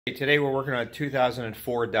Today we're working on a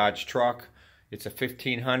 2004 Dodge truck. It's a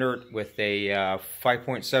 1500 with a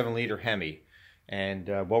 5.7 liter Hemi. And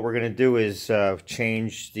what we're going to do is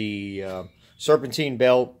change the serpentine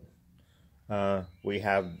belt. We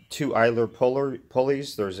have two idler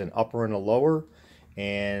pulleys. There's an upper and a lower.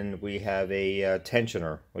 And we have a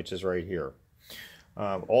tensioner, which is right here.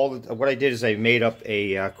 What I did is I made up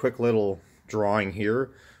a quick little drawing here.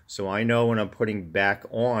 So I know when I'm putting back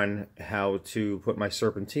on how to put my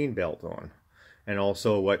serpentine belt on, and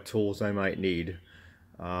also what tools I might need.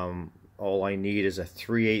 All I need is a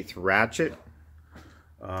 3/8 ratchet,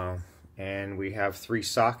 and we have three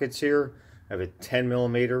sockets here. I have a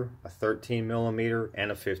 10mm, a 13mm,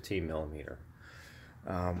 and a 15mm.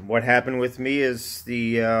 What happened with me is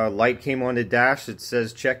the light came on the dash that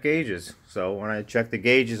says check gauges. So when I checked the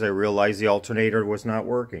gauges, I realized the alternator was not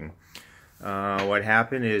working. What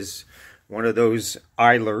happened is one of those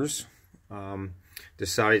idlers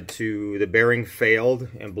decided the bearing failed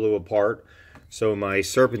and blew apart. So my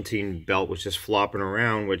serpentine belt was just flopping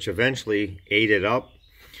around, which eventually ate it up.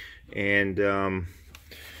 And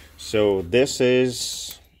so this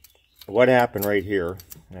is what happened right here.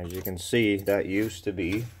 As you can see, that used to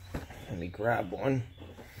be, let me grab one.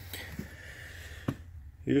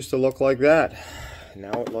 It used to look like that.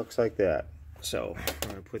 Now it looks like that. So I'm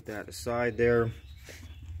going to put that aside there.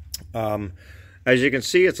 As you can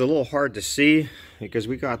see, it's a little hard to see because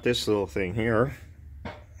we got this little thing here,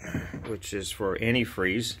 which is for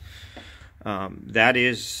antifreeze. That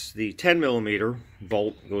is the 10mm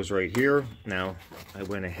bolt goes right here. Now I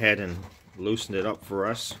went ahead and loosened it up for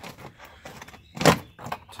us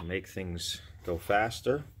to make things go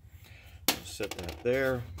faster. Set that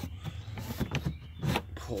there.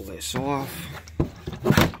 Pull this off.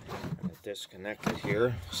 Disconnected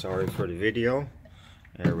here. Sorry for the video.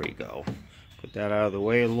 There we go. Put that out of the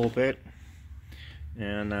way a little bit.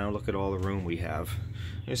 And now look at all the room we have.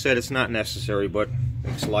 Like I said, it's not necessary, but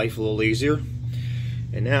makes life a little easier.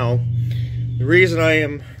 And now, the reason I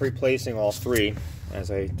am replacing all three,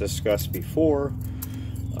 as I discussed before,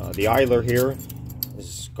 the idler here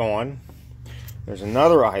is gone. There's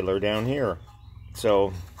another idler down here.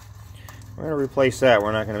 So, we're going to replace that.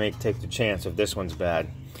 We're not going to take the chance if this one's bad.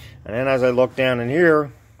 And then as I look down in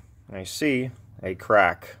here, I see a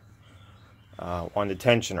crack on the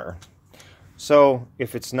tensioner. So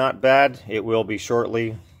if it's not bad, it will be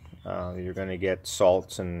shortly. You're going to get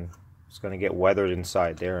salts and it's going to get weathered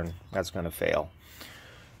inside there, and that's going to fail.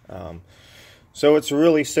 So it's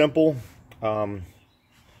really simple. Let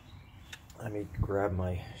me grab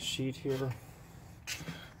my sheet here.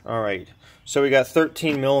 Alright, so we got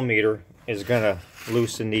 13mm is going to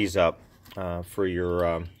loosen these up for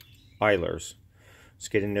your idlers. Just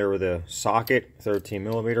get in there with a socket,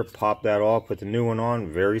 13mm, pop that off, put the new one on,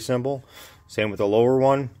 very simple. Same with the lower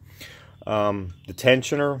one. The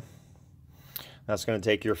tensioner, that's going to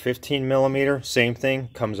take your 15mm, same thing,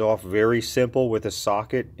 comes off very simple with a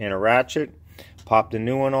socket and a ratchet. Pop the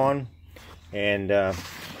new one on, and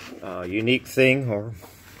unique thing, or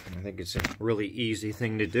I think it's a really easy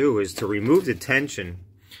thing to do, is to remove the tension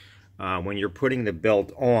when you're putting the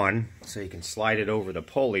belt on, so you can slide it over the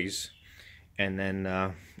pulleys. And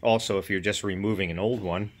then also, if you're just removing an old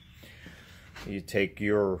one, you take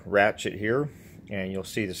your ratchet here and you'll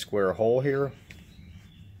see the square hole here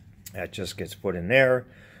that just gets put in there.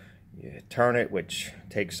 You turn it, which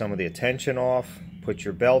takes some of the tension off, put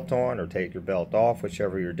your belt on or take your belt off,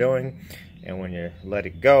 whichever you're doing, and when you let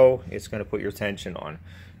it go, it's going to put your tension on.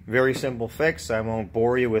 Very simple fix. I won't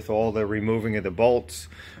bore you with all the removing of the bolts.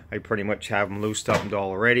 I pretty much have them loosed up and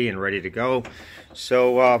already and ready to go.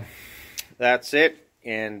 So that's it,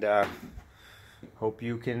 and hope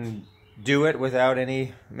you can do it without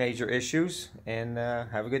any major issues, and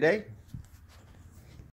have a good day.